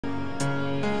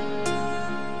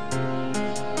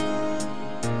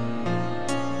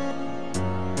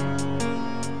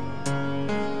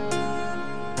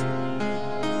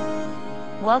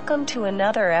Welcome to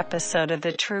another episode of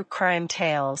the True Crime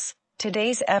Tales.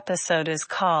 Today's episode is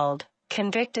called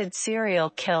Convicted Serial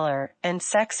Killer and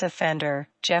Sex Offender,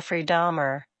 Jeffrey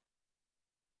Dahmer.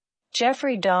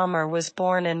 Jeffrey Dahmer was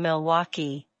born in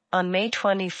Milwaukee on May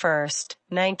 21,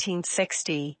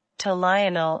 1960, to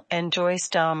Lionel and Joyce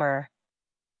Dahmer.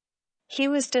 He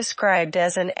was described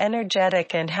as an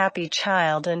energetic and happy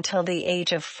child until the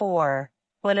age of 4,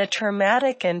 when a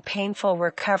traumatic and painful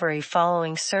recovery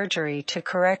following surgery to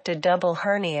correct a double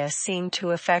hernia seemed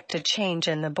to effect a change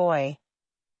in the boy.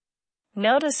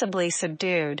 Noticeably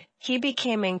subdued, he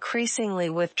became increasingly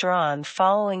withdrawn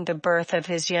following the birth of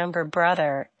his younger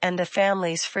brother and the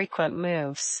family's frequent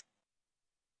moves.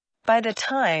 By the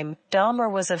time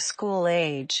Dahmer was of school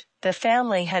age, the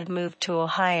family had moved to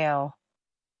Ohio.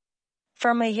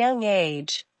 From a young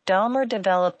age, Dahmer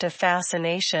developed a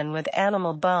fascination with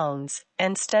animal bones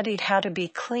and studied how to be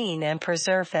clean and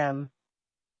preserve them.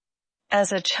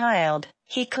 As a child,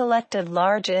 he collected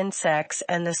large insects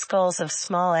and the skulls of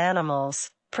small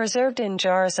animals, preserved in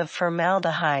jars of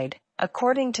formaldehyde,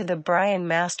 according to the Brian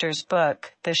Masters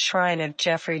book, The Shrine of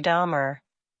Jeffrey Dahmer.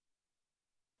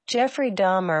 Jeffrey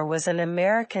Dahmer was an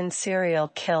American serial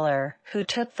killer who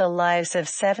took the lives of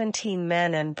 17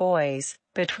 men and boys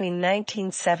between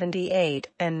 1978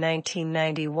 and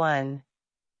 1991.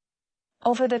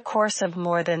 Over the course of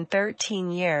more than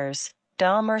 13 years,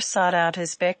 Dahmer sought out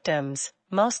his victims,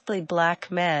 mostly black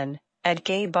men, at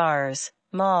gay bars,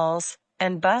 malls,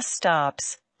 and bus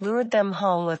stops, lured them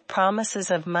home with promises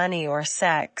of money or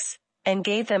sex, and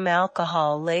gave them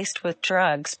alcohol laced with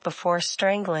drugs before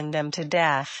strangling them to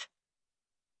death.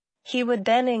 He would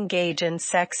then engage in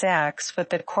sex acts with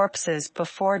the corpses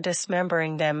before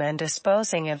dismembering them and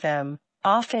disposing of them,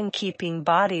 often keeping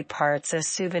body parts as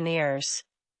souvenirs.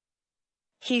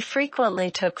 He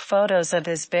frequently took photos of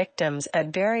his victims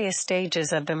at various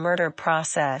stages of the murder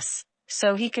process,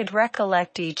 so he could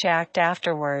recollect each act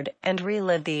afterward and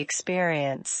relive the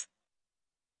experience.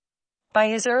 By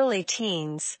his early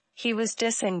teens, he was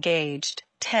disengaged,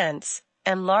 tense,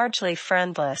 and largely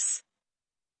friendless.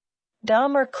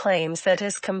 Dahmer claims that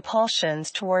his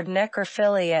compulsions toward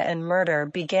necrophilia and murder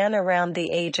began around the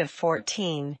age of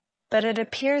 14, but it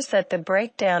appears that the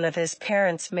breakdown of his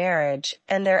parents' marriage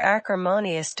and their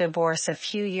acrimonious divorce a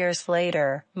few years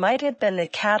later might have been the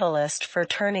catalyst for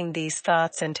turning these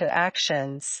thoughts into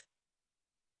actions.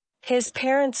 His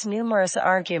parents' numerous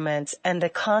arguments and the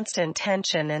constant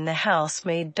tension in the house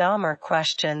made Dahmer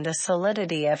question the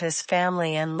solidity of his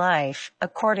family and life,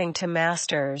 according to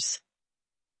Masters.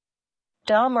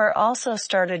 Dahmer also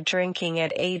started drinking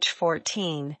at age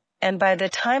 14, and by the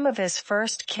time of his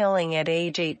first killing at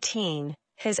age 18,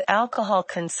 his alcohol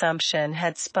consumption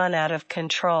had spun out of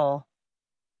control.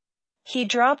 He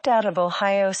dropped out of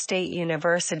Ohio State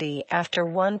University after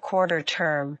one quarter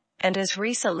term, and his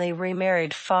recently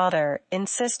remarried father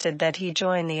insisted that he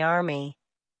join the Army.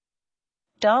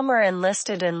 Dahmer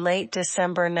enlisted in late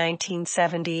December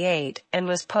 1978 and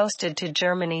was posted to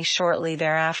Germany shortly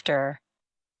thereafter.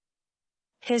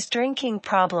 His drinking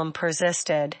problem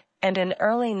persisted, and in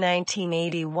early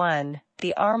 1981,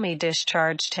 the Army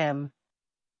discharged him.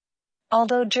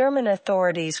 Although German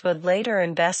authorities would later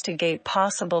investigate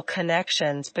possible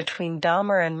connections between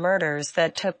Dahmer and murders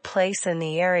that took place in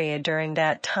the area during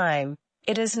that time,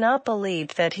 it is not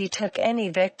believed that he took any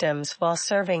victims while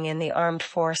serving in the armed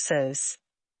forces.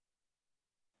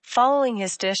 Following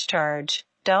his discharge,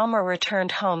 Dahmer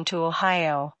returned home to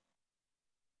Ohio.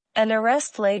 An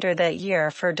arrest later that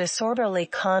year for disorderly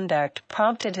conduct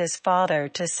prompted his father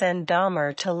to send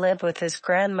Dahmer to live with his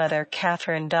grandmother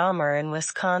Catherine Dahmer in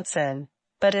Wisconsin,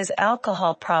 but his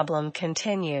alcohol problem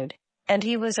continued, and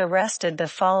he was arrested the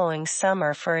following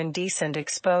summer for indecent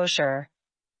exposure.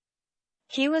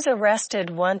 He was arrested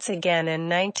once again in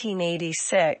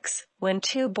 1986, when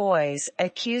 2 boys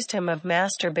accused him of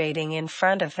masturbating in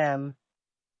front of them.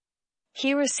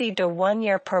 He received a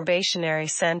 1-year probationary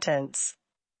sentence.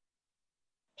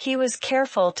 He was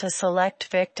careful to select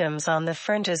victims on the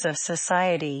fringes of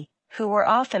society, who were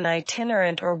often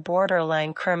itinerant or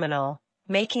borderline criminal,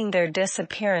 making their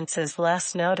disappearances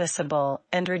less noticeable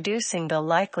and reducing the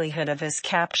likelihood of his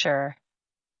capture.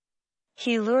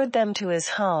 He lured them to his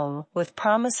home with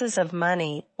promises of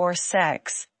money or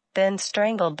sex, then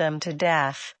strangled them to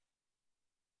death.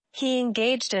 He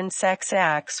engaged in sex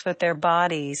acts with their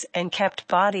bodies and kept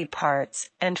body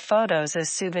parts and photos as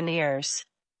souvenirs.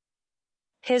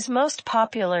 His most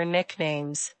popular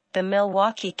nicknames, the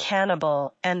Milwaukee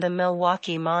Cannibal and the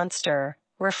Milwaukee Monster,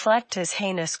 reflect his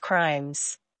heinous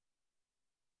crimes.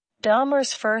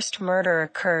 Dahmer's first murder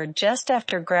occurred just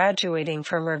after graduating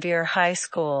from Revere High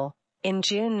School, in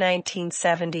June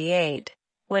 1978,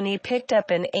 when he picked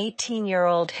up an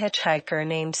 18-year-old hitchhiker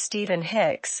named Stephen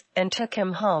Hicks and took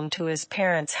him home to his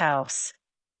parents' house.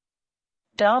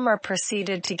 Dahmer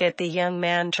proceeded to get the young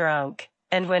man drunk,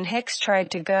 and when Hicks tried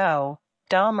to go,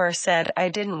 Dahmer said, "I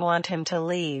didn't want him to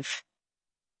leave."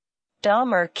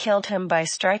 Dahmer killed him by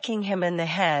striking him in the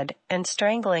head and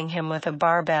strangling him with a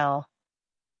barbell.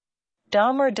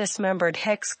 Dahmer dismembered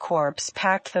Hicks' corpse,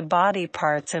 packed the body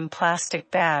parts in plastic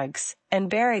bags, and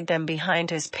buried them behind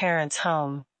his parents'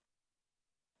 home.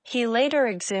 He later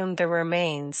exhumed the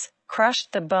remains,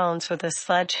 crushed the bones with a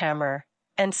sledgehammer,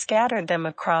 and scattered them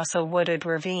across a wooded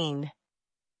ravine.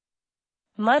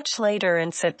 Much later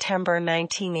in September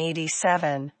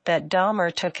 1987, that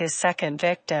Dahmer took his second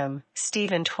victim,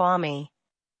 Stephen Twomey.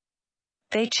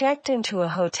 They checked into a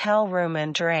hotel room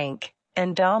and drank,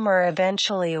 and Dahmer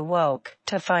eventually awoke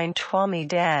to find Twomey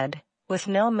dead, with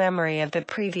no memory of the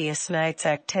previous night's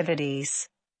activities.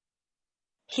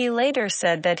 He later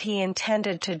said that he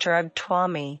intended to drug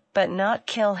Twomey but not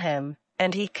kill him,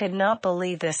 and he could not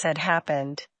believe this had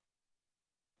happened.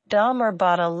 Dahmer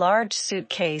bought a large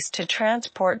suitcase to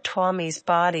transport Twomey's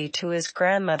body to his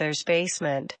grandmother's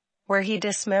basement, where he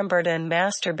dismembered and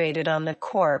masturbated on the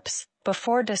corpse,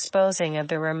 before disposing of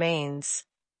the remains.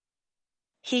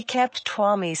 He kept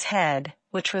Twomey's head,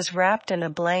 which was wrapped in a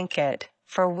blanket,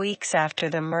 for weeks after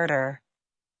the murder.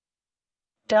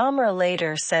 Dahmer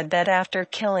later said that after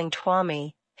killing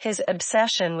Twomey, his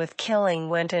obsession with killing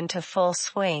went into full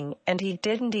swing and he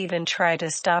didn't even try to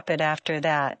stop it after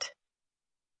that.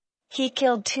 He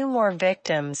killed 2 more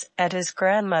victims at his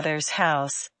grandmother's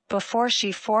house, before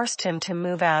she forced him to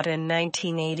move out in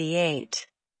 1988.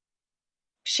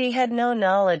 She had no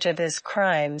knowledge of his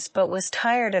crimes but was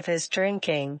tired of his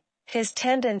drinking, his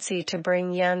tendency to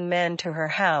bring young men to her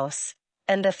house,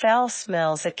 and the foul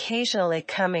smells occasionally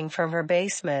coming from her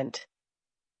basement.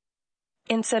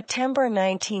 In September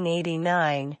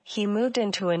 1989, he moved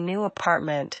into a new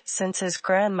apartment since his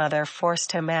grandmother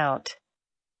forced him out.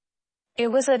 It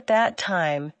was at that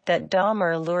time that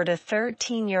Dahmer lured a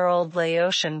 13-year-old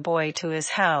Laotian boy to his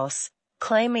house,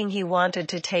 claiming he wanted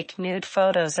to take nude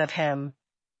photos of him.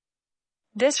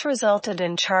 This resulted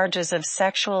in charges of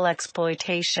sexual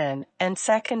exploitation and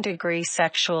second-degree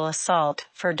sexual assault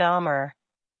for Dahmer.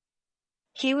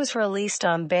 He was released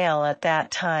on bail at that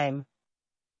time.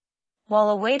 While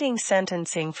awaiting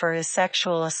sentencing for his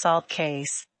sexual assault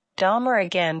case, Dahmer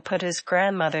again put his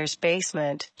grandmother's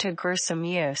basement to gruesome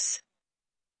use.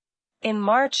 In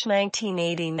March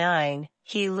 1989,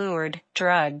 he lured,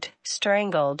 drugged,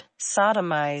 strangled,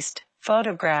 sodomized,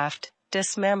 photographed,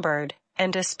 dismembered,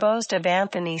 and disposed of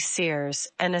Anthony Sears,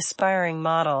 an aspiring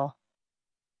model.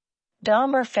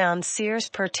 Dahmer found Sears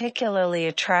particularly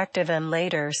attractive and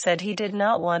later said he did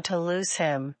not want to lose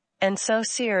him, and so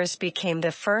Sears became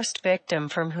the first victim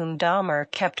from whom Dahmer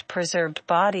kept preserved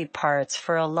body parts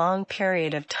for a long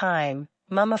period of time,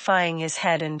 mummifying his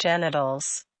head and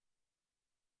genitals.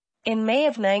 In May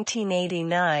of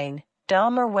 1989,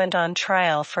 Dahmer went on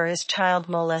trial for his child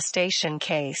molestation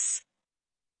case.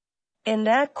 In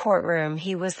that courtroom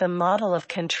he was the model of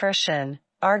contrition,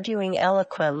 arguing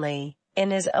eloquently, in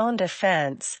his own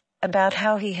defense, about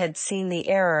how he had seen the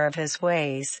error of his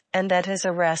ways, and that his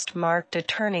arrest marked a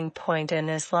turning point in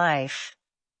his life.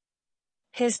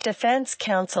 His defense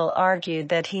counsel argued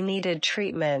that he needed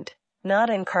treatment,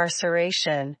 not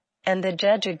incarceration, and the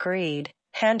judge agreed,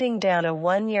 handing down a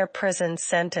 1-year prison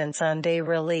sentence on day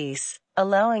release,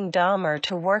 allowing Dahmer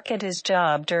to work at his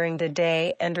job during the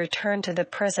day and return to the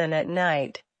prison at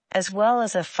night, as well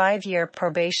as a 5-year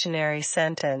probationary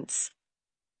sentence.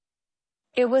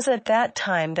 It was at that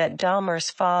time that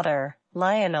Dahmer's father,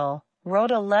 Lionel,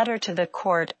 wrote a letter to the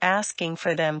court asking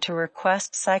for them to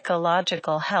request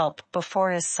psychological help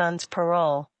before his son's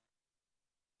parole.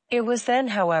 It was then,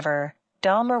 however,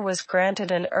 Dahmer was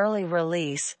granted an early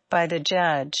release by the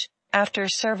judge, after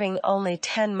serving only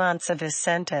 10 months of his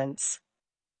sentence.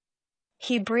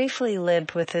 He briefly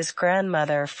lived with his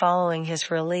grandmother following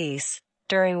his release,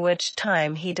 during which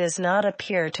time he does not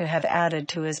appear to have added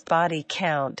to his body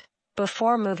count,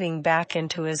 before moving back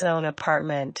into his own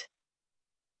apartment.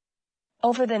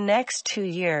 Over the next 2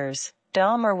 years,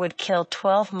 Dahmer would kill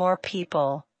 12 more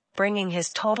people, bringing his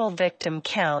total victim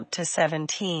count to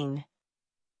 17.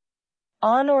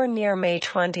 On or near May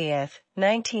 20,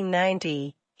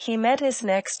 1990, he met his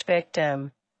next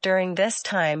victim. During this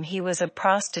time he was a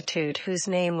prostitute whose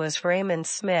name was Raymond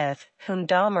Smith, whom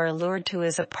Dahmer lured to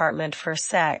his apartment for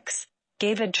sex,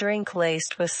 gave a drink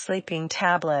laced with sleeping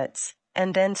tablets,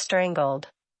 and then strangled.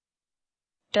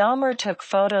 Dahmer took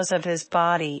photos of his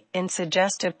body in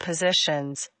suggestive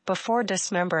positions, before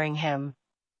dismembering him.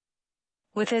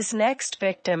 With his next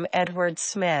victim, Edward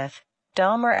Smith,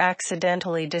 Dahmer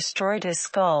accidentally destroyed his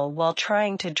skull while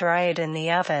trying to dry it in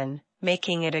the oven,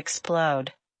 making it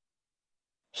explode.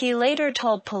 He later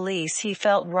told police he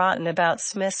felt rotten about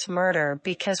Smith's murder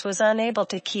because was unable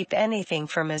to keep anything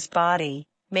from his body,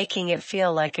 making it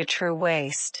feel like a true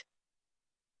waste.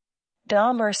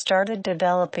 Dahmer started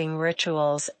developing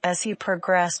rituals as he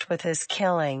progressed with his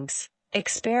killings,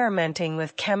 experimenting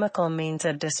with chemical means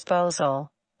of disposal,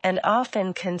 and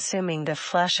often consuming the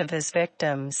flesh of his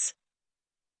victims.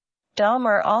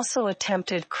 Dahmer also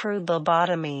attempted crude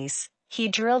lobotomies. He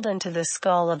drilled into the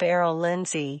skull of Errol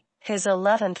Lindsay, his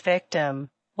 11th victim,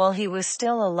 while he was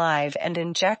still alive and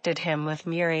injected him with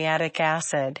muriatic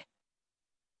acid.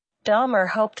 Dahmer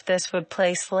hoped this would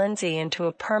place Lindsay into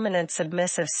a permanent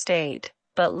submissive state,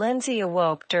 but Lindsay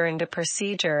awoke during the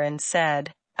procedure and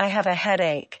said, "I have a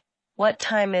headache. What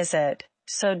time is it?"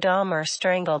 So Dahmer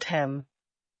strangled him.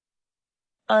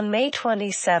 On May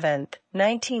 27,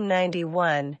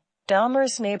 1991,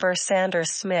 Dahmer's neighbor Sandra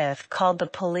Smith called the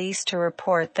police to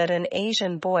report that an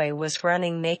Asian boy was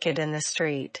running naked in the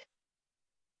street.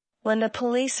 When the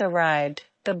police arrived,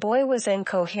 the boy was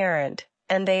incoherent,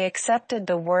 and they accepted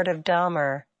the word of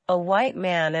Dahmer, a white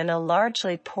man in a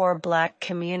largely poor black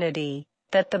community,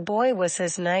 that the boy was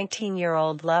his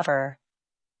 19-year-old lover.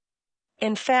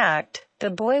 In fact, the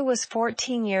boy was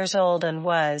 14 years old and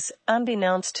was,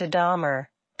 unbeknownst to Dahmer,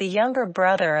 the younger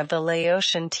brother of the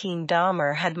Laotian teen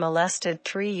Dahmer had molested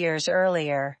 3 years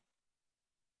earlier.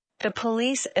 The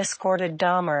police escorted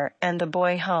Dahmer and the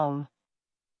boy home.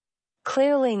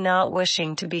 Clearly not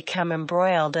wishing to become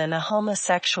embroiled in a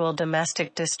homosexual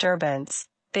domestic disturbance,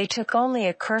 they took only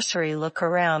a cursory look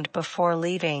around before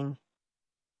leaving.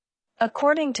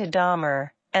 According to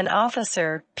Dahmer, an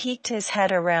officer peeked his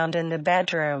head around in the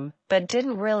bedroom but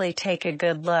didn't really take a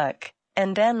good look,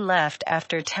 and then left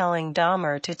after telling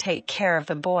Dahmer to take care of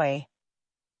the boy.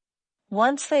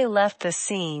 Once they left the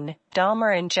scene,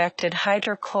 Dahmer injected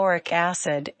hydrochloric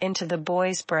acid into the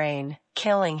boy's brain,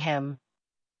 killing him.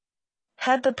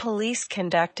 Had the police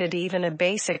conducted even a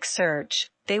basic search,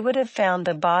 they would have found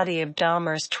the body of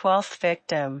Dahmer's 12th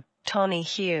victim, Tony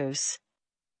Hughes.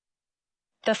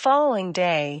 The following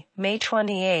day, May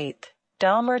 28,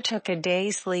 Dahmer took a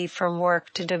day's leave from work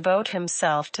to devote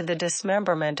himself to the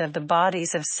dismemberment of the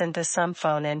bodies of Cynthia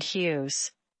Sumphone and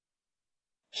Hughes.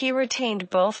 He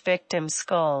retained both victims'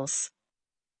 skulls.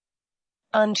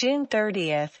 On June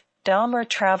 30, Dahmer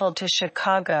traveled to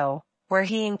Chicago, where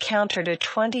he encountered a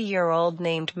 20-year-old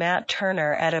named Matt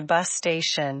Turner at a bus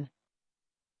station.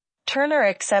 Turner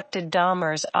accepted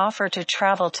Dahmer's offer to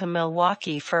travel to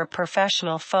Milwaukee for a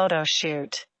professional photo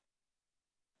shoot.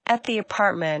 At the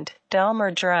apartment,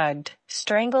 Dahmer drugged,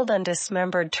 strangled and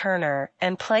dismembered Turner,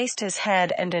 and placed his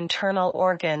head and internal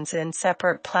organs in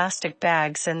separate plastic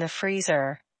bags in the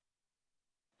freezer.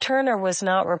 Turner was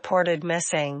not reported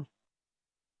missing.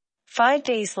 5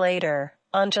 days later,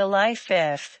 on July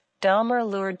 5, Dahmer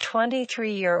lured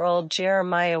 23-year-old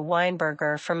Jeremiah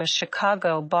Weinberger from a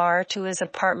Chicago bar to his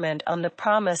apartment on the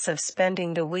promise of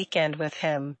spending the weekend with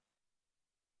him.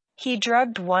 He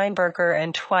drugged Weinberger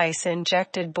and twice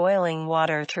injected boiling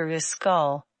water through his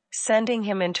skull, sending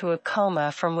him into a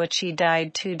coma from which he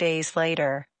died 2 days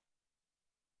later.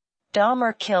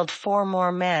 Dahmer killed 4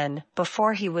 more men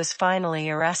before he was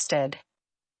finally arrested.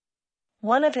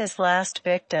 One of his last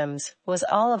victims was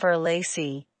Oliver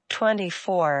Lacey,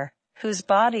 24, whose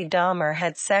body Dahmer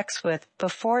had sex with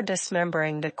before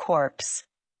dismembering the corpse.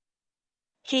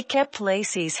 He kept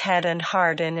Lacey's head and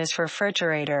heart in his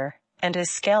refrigerator, and his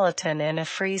skeleton in a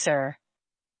freezer.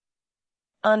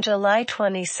 On July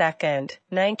 22,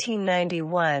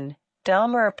 1991,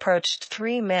 Dahmer approached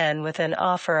 3 men with an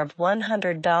offer of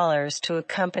 $100 to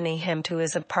accompany him to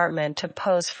his apartment to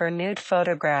pose for nude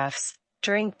photographs,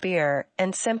 drink beer,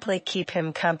 and simply keep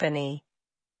him company.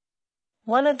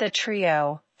 One of the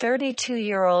trio,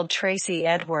 32-year-old Tracy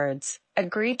Edwards,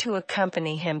 agreed to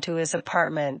accompany him to his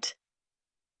apartment.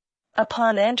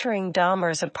 Upon entering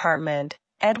Dahmer's apartment,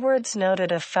 Edwards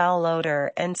noted a foul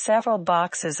odor and several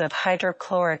boxes of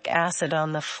hydrochloric acid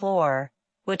on the floor,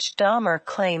 which Dahmer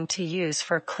claimed to use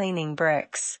for cleaning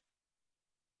bricks.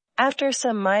 After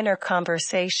some minor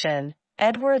conversation,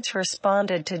 Edwards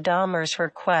responded to Dahmer's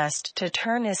request to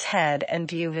turn his head and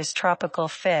view his tropical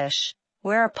fish,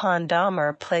 whereupon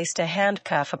Dahmer placed a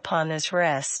handcuff upon his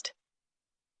wrist.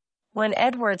 When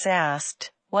Edwards asked,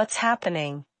 "What's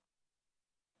happening?"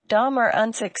 Dahmer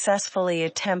unsuccessfully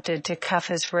attempted to cuff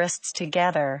his wrists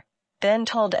together, then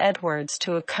told Edwards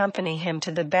to accompany him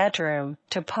to the bedroom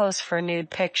to pose for nude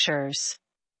pictures.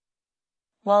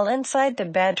 While inside the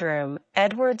bedroom,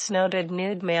 Edwards noted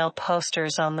nude male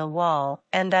posters on the wall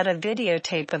and that a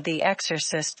videotape of The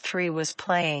Exorcist 3 was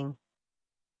playing.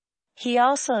 He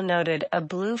also noted a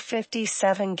blue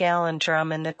 57-gallon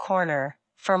drum in the corner,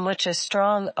 from which a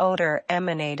strong odor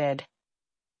emanated.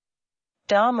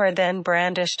 Dahmer then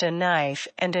brandished a knife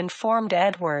and informed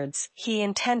Edwards he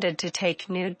intended to take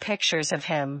nude pictures of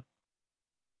him.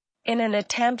 In an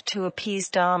attempt to appease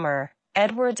Dahmer,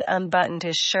 Edwards unbuttoned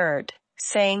his shirt,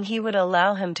 saying he would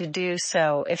allow him to do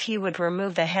so if he would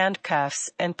remove the handcuffs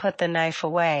and put the knife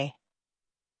away.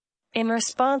 In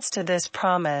response to this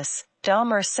promise,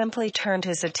 Dahmer simply turned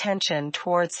his attention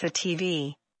towards the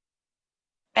TV.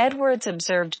 Edwards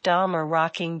observed Dahmer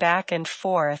rocking back and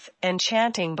forth and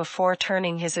chanting before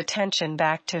turning his attention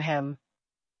back to him.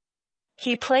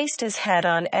 He placed his head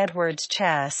on Edwards'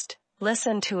 chest,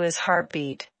 listened to his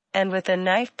heartbeat, and with a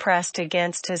knife pressed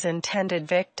against his intended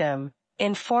victim,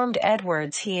 informed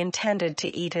Edwards he intended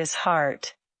to eat his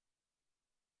heart.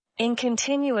 In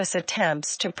continuous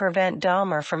attempts to prevent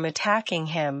Dahmer from attacking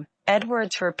him,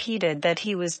 Edwards repeated that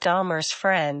he was Dahmer's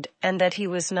friend and that he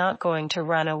was not going to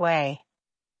run away.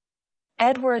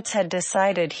 Edwards had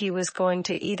decided he was going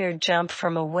to either jump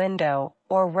from a window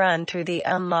or run through the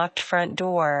unlocked front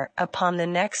door upon the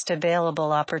next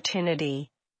available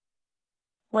opportunity.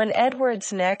 When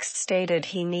Edwards next stated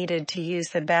he needed to use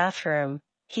the bathroom,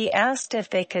 he asked if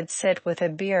they could sit with a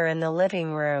beer in the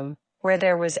living room, where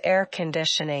there was air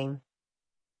conditioning.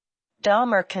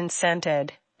 Dahmer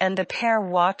consented, and the pair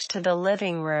walked to the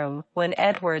living room when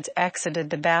Edwards exited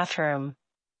the bathroom.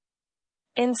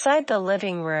 Inside the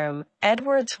living room,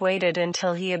 Edwards waited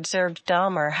until he observed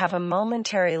Dahmer have a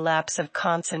momentary lapse of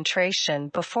concentration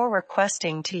before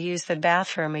requesting to use the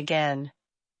bathroom again.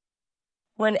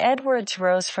 When Edwards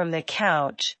rose from the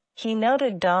couch, he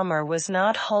noted Dahmer was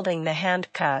not holding the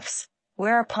handcuffs,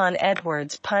 whereupon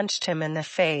Edwards punched him in the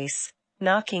face,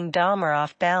 knocking Dahmer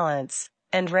off balance,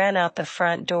 and ran out the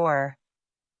front door.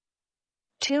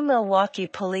 2 Milwaukee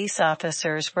police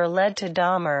officers were led to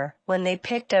Dahmer when they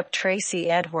picked up Tracy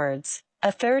Edwards,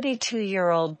 a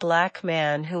 32-year-old black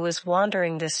man who was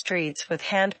wandering the streets with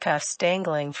handcuffs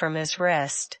dangling from his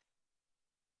wrist.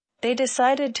 They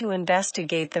decided to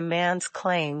investigate the man's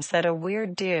claims that a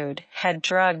weird dude had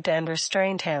drugged and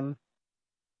restrained him.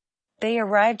 They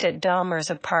arrived at Dahmer's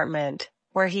apartment,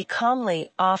 where he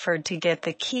calmly offered to get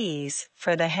the keys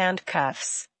for the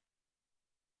handcuffs.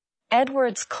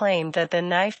 Edwards claimed that the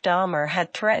knife Dahmer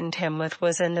had threatened him with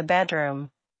was in the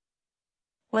bedroom.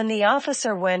 When the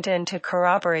officer went in to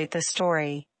corroborate the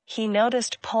story, he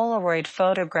noticed Polaroid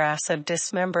photographs of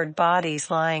dismembered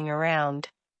bodies lying around.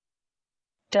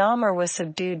 Dahmer was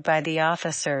subdued by the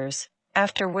officers,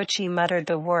 after which he muttered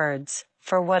the words,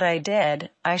 "For what I did,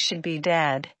 I should be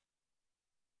dead."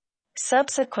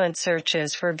 Subsequent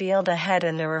searches revealed a head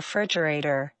in the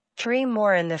refrigerator, 3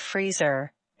 more in the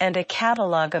freezer, and a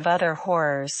catalog of other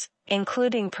horrors,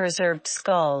 including preserved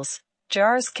skulls,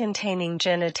 jars containing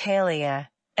genitalia,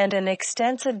 and an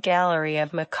extensive gallery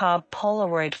of macabre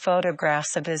Polaroid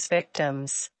photographs of his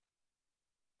victims.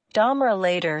 Dahmer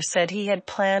later said he had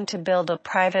planned to build a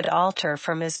private altar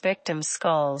from his victims'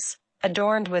 skulls,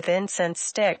 adorned with incense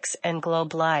sticks and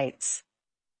globe lights.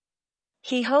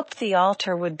 He hoped the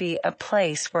altar would be a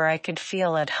place where I could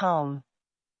feel at home.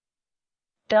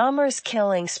 Dahmer's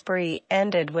killing spree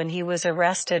ended when he was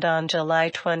arrested on July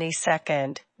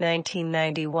 22,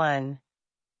 1991.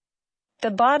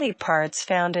 The body parts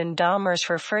found in Dahmer's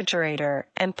refrigerator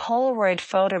and Polaroid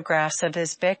photographs of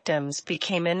his victims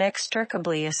became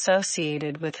inextricably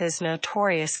associated with his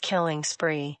notorious killing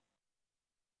spree.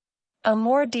 A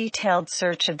more detailed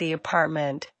search of the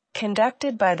apartment,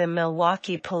 conducted by the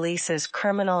Milwaukee Police's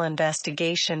Criminal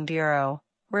Investigation Bureau,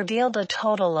 revealed a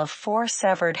total of 4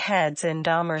 severed heads in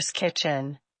Dahmer's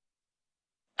kitchen.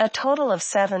 A total of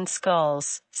 7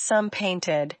 skulls, some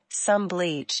painted, some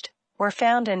bleached, were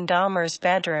found in Dahmer's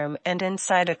bedroom and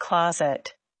inside a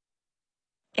closet.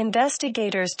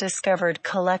 Investigators discovered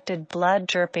collected blood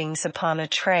drippings upon a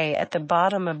tray at the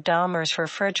bottom of Dahmer's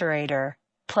refrigerator,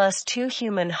 plus 2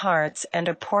 human hearts and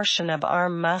a portion of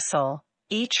arm muscle,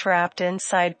 each wrapped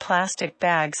inside plastic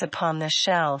bags upon the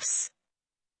shelves.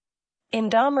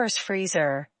 In Dahmer's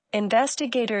freezer,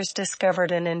 investigators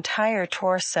discovered an entire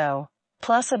torso,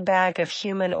 plus a bag of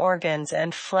human organs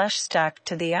and flesh stuck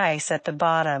to the ice at the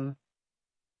bottom.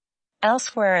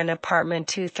 Elsewhere in apartment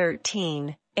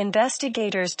 213,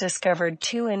 investigators discovered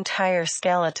 2 entire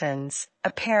skeletons,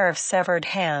 a pair of severed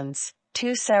hands,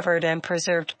 2 severed and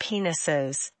preserved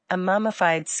penises, a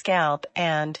mummified scalp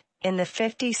and, in the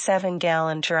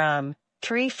 57-gallon drum,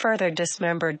 3 further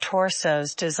dismembered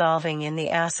torsos dissolving in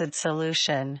the acid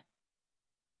solution.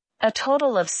 A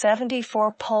total of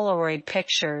 74 Polaroid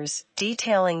pictures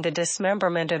detailing the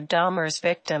dismemberment of Dahmer's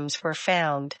victims were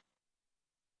found.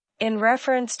 In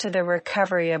reference to the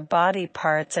recovery of body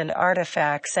parts and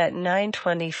artifacts at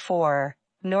 924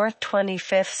 North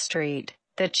 25th Street,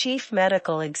 the chief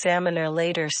medical examiner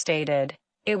later stated,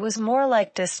 "It was more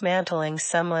like dismantling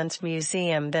someone's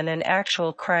museum than an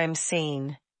actual crime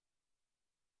scene."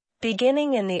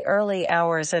 Beginning in the early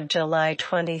hours of July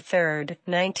 23,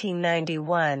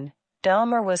 1991,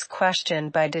 Dahmer was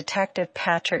questioned by Detective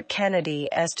Patrick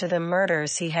Kennedy as to the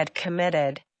murders he had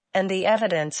committed and the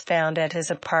evidence found at his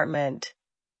apartment.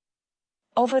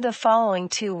 Over the following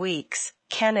 2 weeks,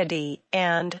 Kennedy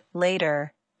and,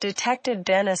 later, Detective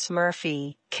Dennis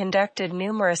Murphy conducted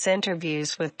numerous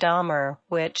interviews with Dahmer,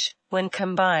 which, when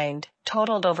combined,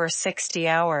 totaled over 60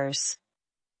 hours.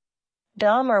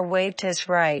 Dahmer waived his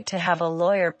right to have a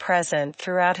lawyer present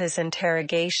throughout his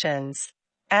interrogations,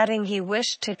 adding he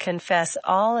wished to confess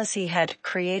all as he had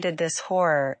created this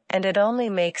horror, and it only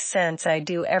makes sense I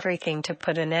do everything to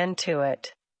put an end to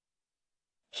it.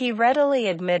 He readily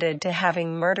admitted to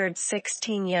having murdered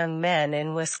 16 young men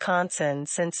in Wisconsin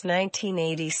since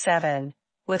 1987,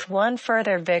 with one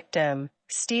further victim,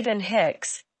 Stephen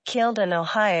Hicks, killed in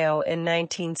Ohio in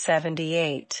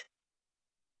 1978.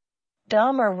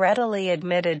 Dahmer readily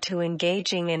admitted to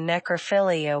engaging in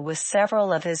necrophilia with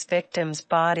several of his victims'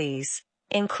 bodies,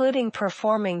 including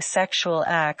performing sexual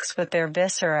acts with their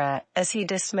viscera as he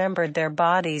dismembered their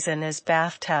bodies in his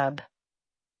bathtub.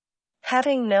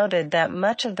 Having noted that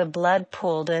much of the blood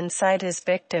pooled inside his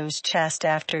victim's chest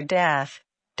after death,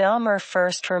 Dahmer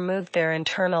first removed their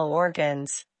internal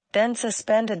organs, then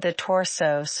suspended the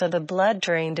torso so the blood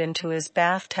drained into his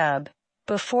bathtub,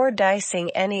 before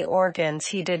dicing any organs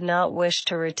he did not wish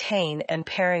to retain and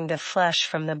paring the flesh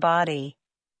from the body.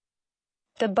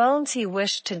 The bones he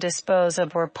wished to dispose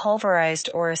of were pulverized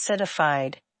or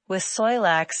acidified, with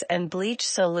Soilax and bleach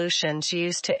solutions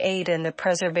used to aid in the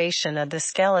preservation of the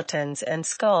skeletons and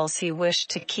skulls he wished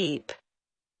to keep.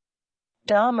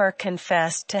 Dahmer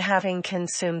confessed to having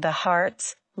consumed the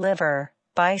hearts, liver,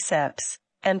 biceps,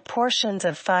 and portions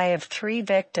of thigh of 3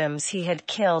 victims he had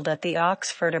killed at the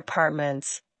Oxford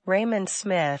Apartments, Raymond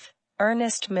Smith,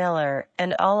 Ernest Miller,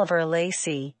 and Oliver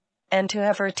Lacey, and to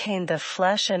have retained the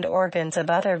flesh and organs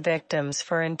of other victims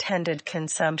for intended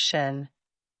consumption.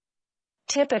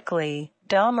 Typically,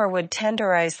 Dahmer would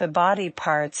tenderize the body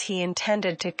parts he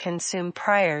intended to consume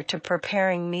prior to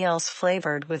preparing meals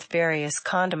flavored with various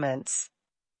condiments.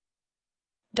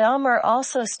 Dahmer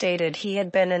also stated he had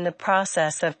been in the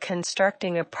process of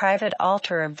constructing a private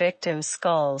altar of victims'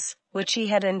 skulls, which he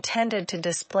had intended to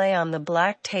display on the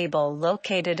black table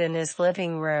located in his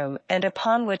living room and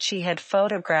upon which he had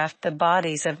photographed the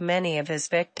bodies of many of his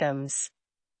victims.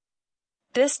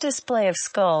 This display of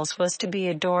skulls was to be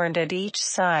adorned at each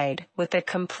side with the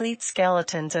complete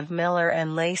skeletons of Miller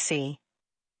and Lacey.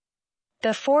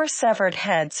 The 4 severed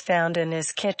heads found in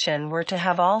his kitchen were to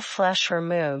have all flesh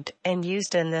removed and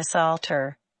used in this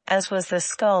altar, as was the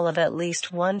skull of at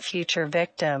least one future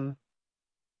victim.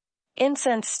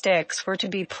 Incense sticks were to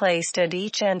be placed at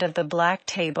each end of the black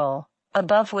table,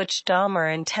 above which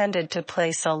Dahmer intended to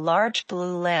place a large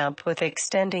blue lamp with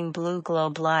extending blue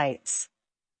globe lights.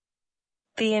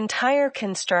 The entire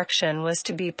construction was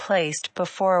to be placed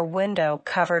before a window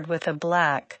covered with a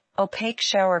black, opaque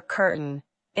shower curtain,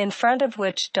 in front of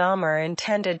which Dahmer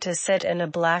intended to sit in a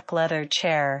black leather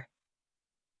chair.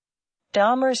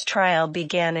 Dahmer's trial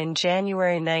began in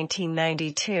January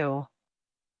 1992.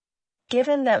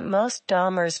 Given that most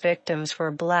Dahmer's victims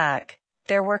were black,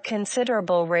 there were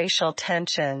considerable racial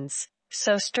tensions,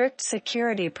 so strict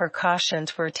security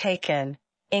precautions were taken,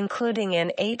 including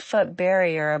an 8-foot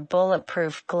barrier of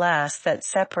bulletproof glass that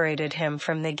separated him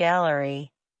from the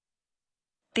gallery.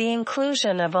 The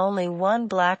inclusion of only one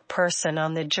black person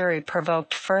on the jury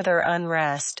provoked further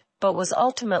unrest, but was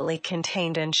ultimately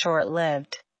contained and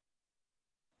short-lived.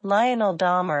 Lionel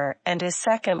Dahmer and his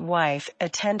second wife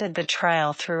attended the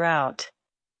trial throughout.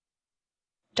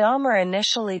 Dahmer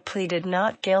initially pleaded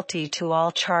not guilty to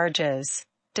all charges,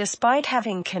 despite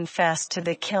having confessed to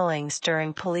the killings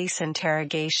during police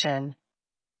interrogation.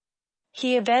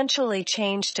 He eventually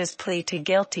changed his plea to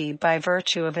guilty by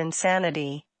virtue of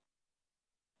insanity.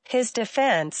 His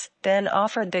defense then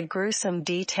offered the gruesome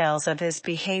details of his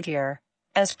behavior,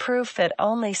 as proof that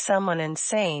only someone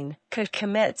insane could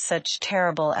commit such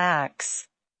terrible acts.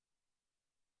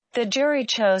 The jury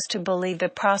chose to believe the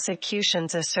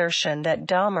prosecution's assertion that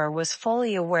Dahmer was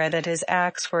fully aware that his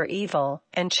acts were evil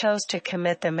and chose to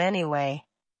commit them anyway.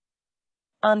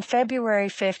 On February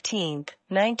 15,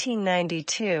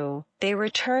 1992, they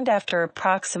returned after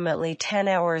approximately 10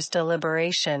 hours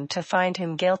deliberation to find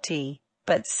him guilty,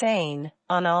 but sane,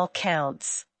 on all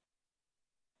counts.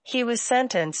 He was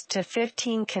sentenced to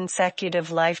 15 consecutive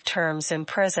life terms in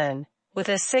prison, with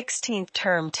a 16th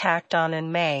term tacked on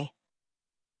in May.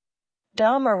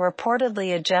 Dahmer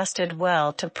reportedly adjusted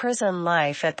well to prison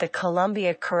life at the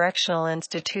Columbia Correctional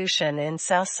Institution in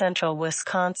south-central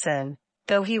Wisconsin,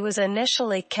 though he was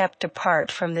initially kept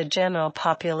apart from the general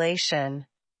population.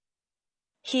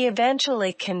 He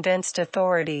eventually convinced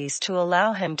authorities to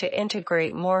allow him to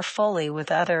integrate more fully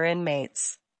with other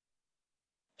inmates.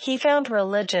 He found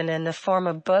religion in the form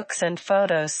of books and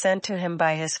photos sent to him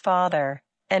by his father,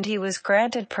 and he was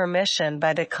granted permission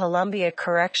by the Columbia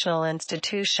Correctional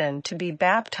Institution to be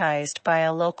baptized by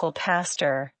a local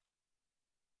pastor.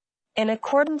 In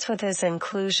accordance with his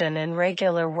inclusion in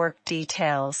regular work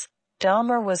details,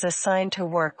 Dahmer was assigned to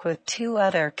work with 2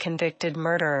 other convicted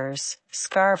murderers,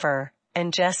 Scarver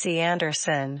and Jesse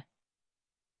Anderson.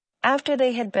 After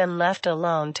they had been left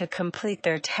alone to complete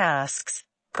their tasks,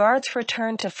 guards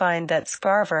returned to find that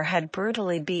Scarver had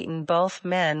brutally beaten both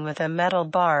men with a metal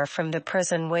bar from the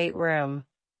prison weight room.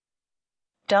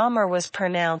 Dahmer was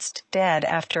pronounced dead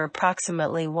after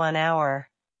approximately 1 hour.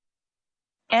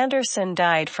 Anderson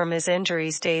died from his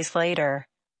injuries days later.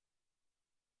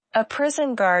 A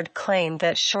prison guard claimed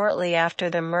that shortly after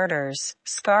the murders,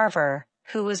 Scarver,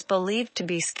 who was believed to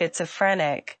be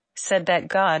schizophrenic, said that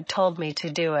God told me to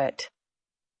do it.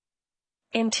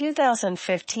 In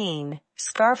 2015,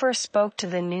 Scarver spoke to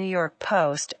the New York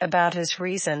Post about his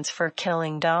reasons for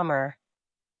killing Dahmer.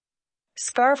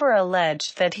 Scarver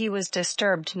alleged that he was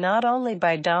disturbed not only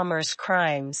by Dahmer's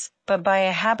crimes, but by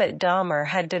a habit Dahmer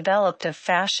had developed of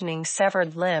fashioning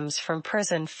severed limbs from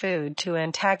prison food to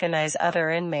antagonize other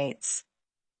inmates.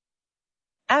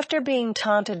 After being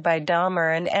taunted by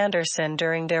Dahmer and Anderson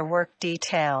during their work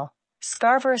detail,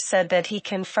 Scarver said that he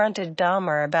confronted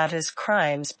Dahmer about his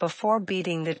crimes before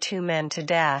beating the 2 men to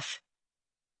death.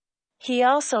 He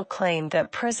also claimed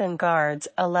that prison guards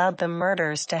allowed the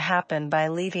murders to happen by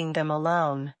leaving them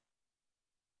alone.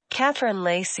 Catherine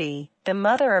Lacey, the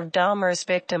mother of Dahmer's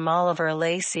victim Oliver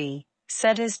Lacey,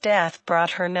 said his death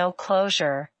brought her no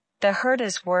closure. The hurt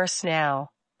is worse now,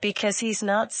 because he's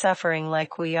not suffering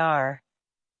like we are.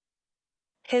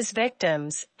 His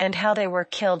victims, and how they were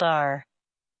killed are.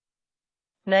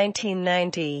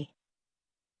 1990.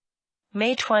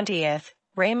 May 20th,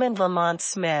 Raymond Lamont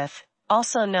Smith,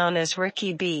 also known as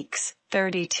Ricky Beeks,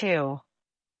 32.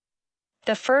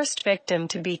 The first victim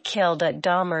to be killed at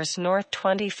Dahmer's North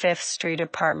 25th Street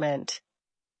apartment.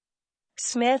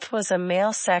 Smith was a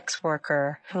male sex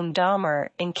worker whom Dahmer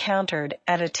encountered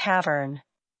at a tavern.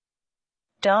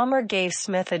 Dahmer gave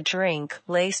Smith a drink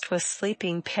laced with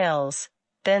sleeping pills,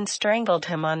 then strangled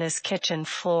him on his kitchen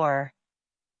floor.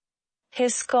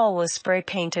 His skull was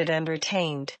spray-painted and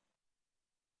retained.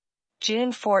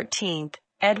 June 14th,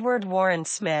 Edward Warren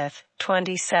Smith,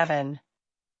 27.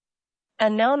 A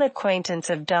known acquaintance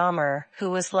of Dahmer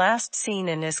who was last seen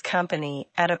in his company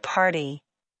at a party.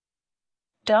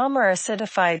 Dahmer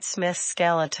acidified Smith's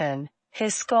skeleton.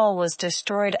 His skull was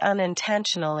destroyed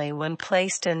unintentionally when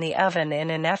placed in the oven in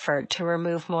an effort to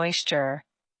remove moisture.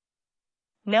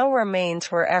 No remains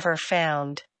were ever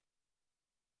found.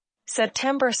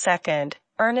 September 2nd,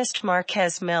 Ernest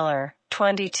Marquez Miller,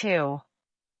 22.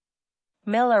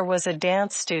 Miller was a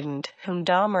dance student whom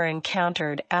Dahmer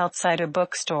encountered outside a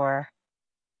bookstore.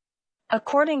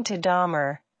 According to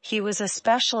Dahmer, he was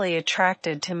especially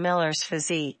attracted to Miller's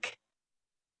physique.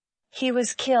 He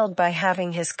was killed by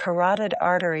having his carotid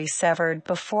artery severed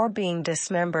before being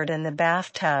dismembered in the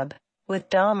bathtub, with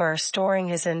Dahmer storing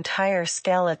his entire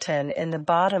skeleton in the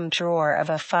bottom drawer of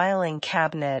a filing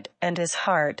cabinet and his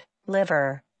heart,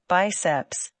 liver,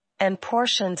 biceps, and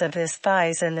portions of his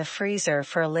thighs in the freezer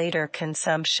for later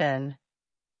consumption.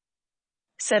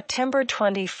 September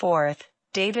 24th,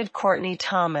 David Courtney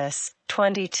Thomas,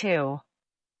 22.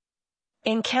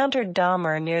 Encountered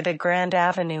Dahmer near the Grand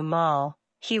Avenue Mall.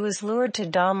 He was lured to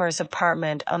Dahmer's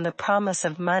apartment on the promise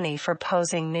of money for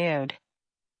posing nude.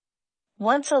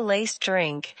 Once a laced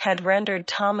drink had rendered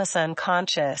Thomas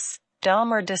unconscious,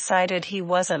 Dahmer decided he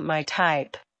wasn't my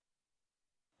type.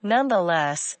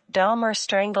 Nonetheless, Dahmer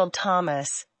strangled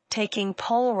Thomas, taking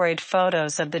Polaroid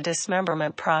photos of the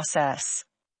dismemberment process.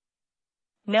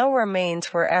 No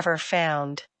remains were ever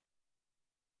found.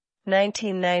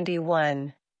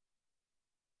 1991.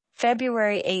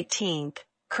 February 18th,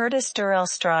 Curtis Durrell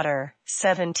Strotter,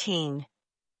 17.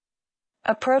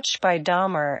 Approached by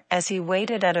Dahmer as he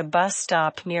waited at a bus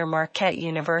stop near Marquette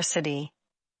University.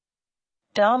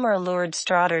 Dahmer lured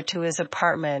Strader to his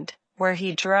apartment, where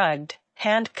he drugged,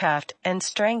 handcuffed, and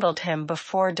strangled him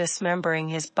before dismembering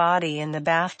his body in the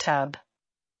bathtub.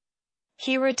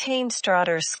 He retained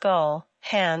Strader's skull,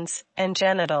 hands, and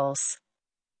genitals.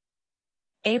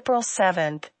 April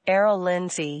 7, Errol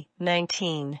Lindsay,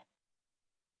 19.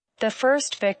 The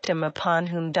first victim upon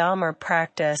whom Dahmer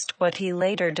practiced what he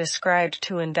later described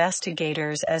to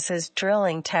investigators as his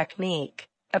drilling technique,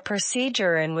 a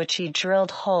procedure in which he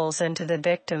drilled holes into the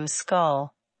victim's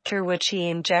skull, through which he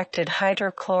injected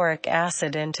hydrochloric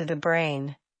acid into the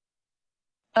brain.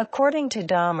 According to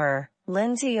Dahmer,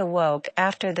 Lindsay awoke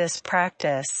after this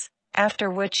practice, after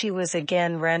which he was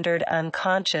again rendered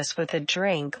unconscious with a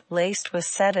drink laced with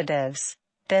sedatives,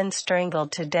 then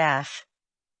strangled to death.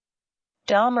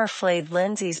 Dahmer flayed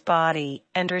Lindsay's body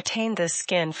and retained the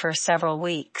skin for several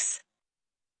weeks.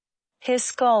 His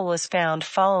skull was found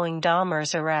following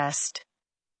Dahmer's arrest.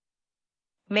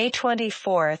 May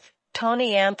 24,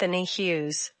 Tony Anthony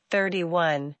Hughes,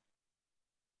 31.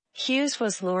 Hughes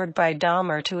was lured by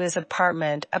Dahmer to his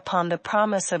apartment upon the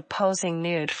promise of posing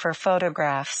nude for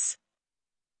photographs.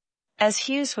 As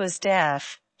Hughes was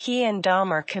deaf, he and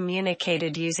Dahmer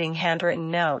communicated using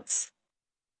handwritten notes.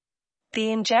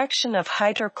 The injection of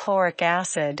hydrochloric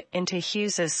acid into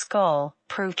Hughes's skull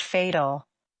proved fatal.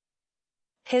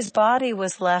 His body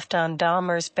was left on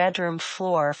Dahmer's bedroom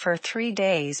floor for 3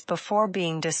 days before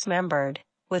being dismembered,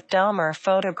 with Dahmer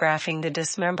photographing the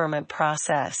dismemberment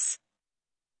process.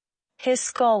 His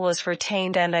skull was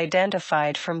retained and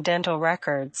identified from dental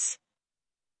records.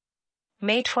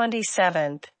 May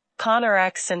 27, Connor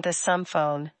X.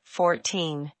 Synthesumphone,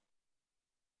 14.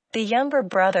 The younger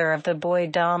brother of the boy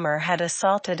Dahmer had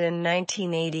assaulted in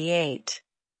 1988.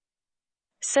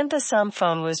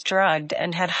 Synthesumphone was drugged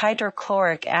and had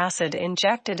hydrochloric acid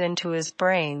injected into his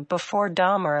brain before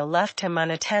Dahmer left him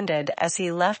unattended as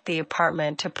he left the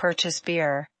apartment to purchase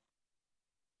beer.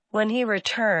 When he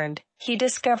returned, he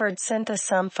discovered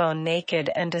Synthesumphone naked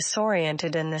and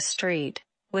disoriented in the street,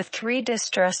 with 3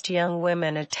 distressed young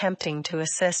women attempting to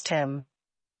assist him.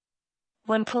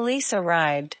 When police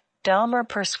arrived, Dahmer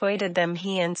persuaded them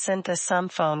he and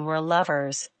Synthesumphone were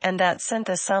lovers, and that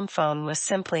Synthesumphone was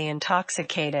simply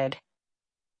intoxicated.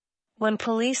 When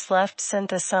police left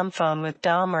Synthesumphone with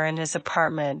Dahmer in his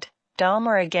apartment,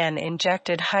 Dahmer again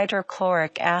injected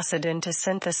hydrochloric acid into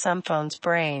Synthesumphon's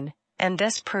brain, and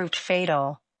this proved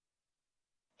fatal.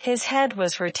 His head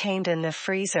was retained in the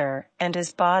freezer, and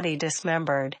his body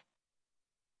dismembered.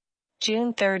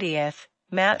 June 30,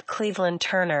 Matt Cleveland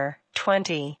Turner,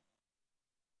 20.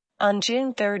 On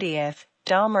June 30,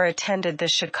 Dahmer attended the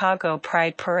Chicago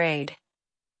Pride Parade.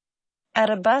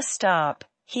 At a bus stop,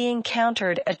 he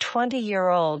encountered a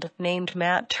 20-year-old named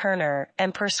Matt Turner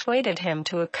and persuaded him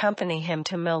to accompany him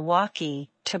to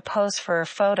Milwaukee to pose for a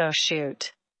photo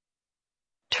shoot.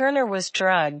 Turner was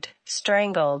drugged,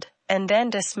 strangled, and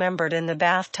then dismembered in the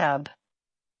bathtub.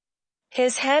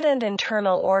 His head and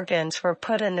internal organs were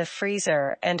put in the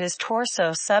freezer and his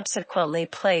torso subsequently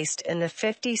placed in the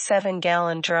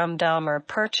 57-gallon drum Dahmer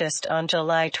purchased on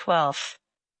July 12.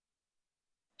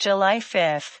 July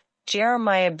 5,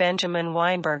 Jeremiah Benjamin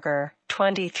Weinberger,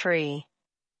 23.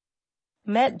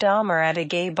 Met Dahmer at a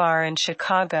gay bar in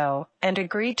Chicago and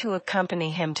agreed to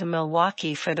accompany him to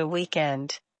Milwaukee for the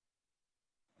weekend.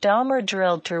 Dahmer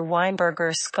drilled through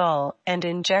Weinberger's skull and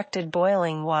injected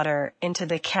boiling water into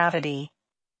the cavity.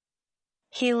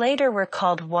 He later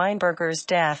recalled Weinberger's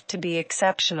death to be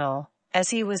exceptional,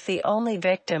 as he was the only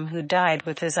victim who died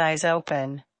with his eyes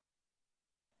open.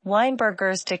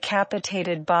 Weinberger's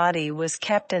decapitated body was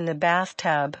kept in the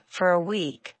bathtub for a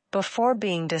week before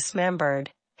being dismembered.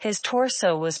 His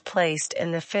torso was placed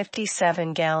in the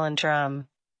 57-gallon drum.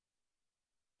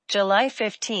 July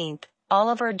 15,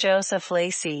 Oliver Joseph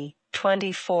Lacey,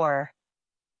 24.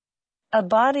 A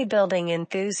bodybuilding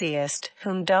enthusiast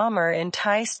whom Dahmer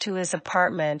enticed to his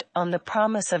apartment on the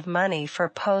promise of money for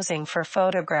posing for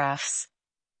photographs.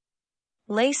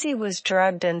 Lacey was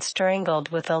drugged and strangled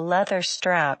with a leather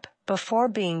strap before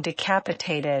being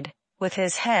decapitated, with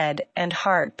his head and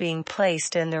heart being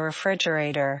placed in the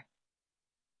refrigerator.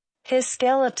 His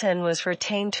skeleton was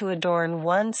retained to adorn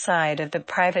one side of the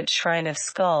private shrine of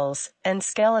skulls, and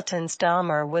skeletons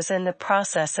Dahmer was in the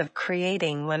process of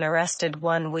creating when arrested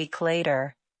 1 week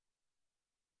later.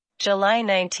 July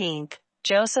 19,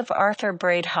 Joseph Arthur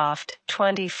Breithoft,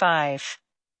 25.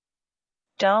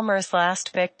 Dahmer's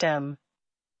last victim.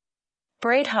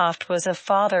 Breithoft was a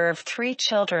father of 3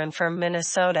 children from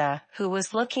Minnesota who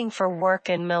was looking for work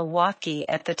in Milwaukee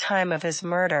at the time of his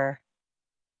murder.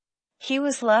 He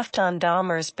was left on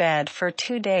Dahmer's bed for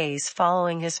 2 days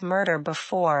following his murder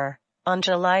before, on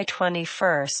July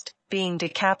 21, being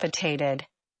decapitated.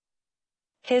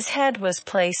 His head was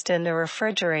placed in the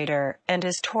refrigerator and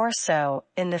his torso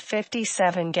in the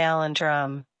 57-gallon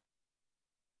drum.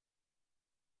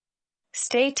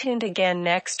 Stay tuned again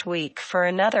next week for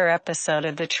another episode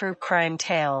of the True Crime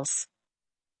Tales.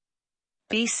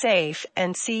 Be safe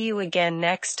and see you again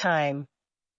next time.